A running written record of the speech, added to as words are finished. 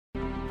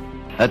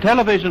a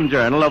television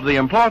journal of the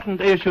important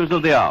issues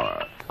of the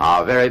hour.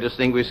 Our very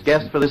distinguished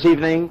guest for this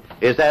evening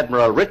is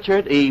Admiral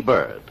Richard E.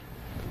 Byrd.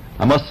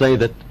 I must say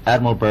that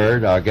Admiral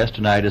Byrd, our guest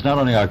tonight, is not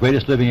only our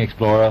greatest living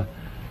explorer,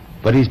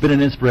 but he's been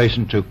an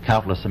inspiration to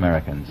countless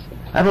Americans.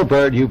 Admiral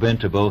Byrd, you've been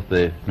to both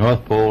the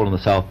North Pole and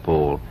the South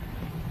Pole.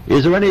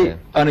 Is there any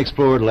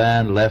unexplored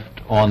land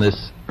left on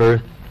this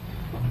Earth?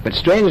 But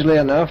strangely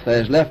enough,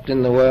 there's left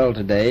in the world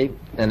today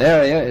an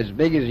area as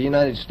big as the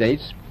United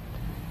States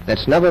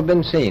that's never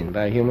been seen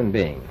by a human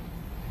being.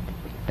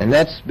 And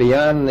that's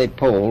beyond the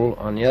pole,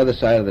 on the other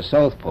side of the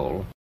South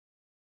Pole.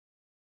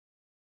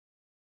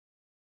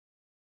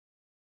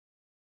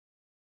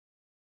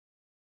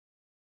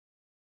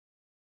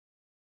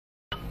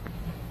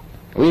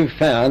 We've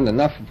found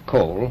enough of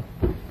coal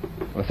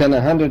within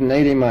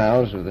 180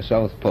 miles of the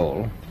South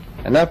Pole,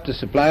 enough to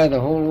supply the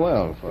whole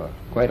world for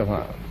quite a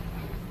while.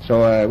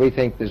 So we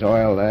think there's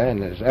oil there,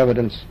 and there's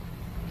evidence,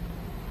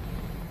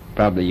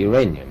 probably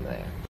uranium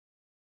there.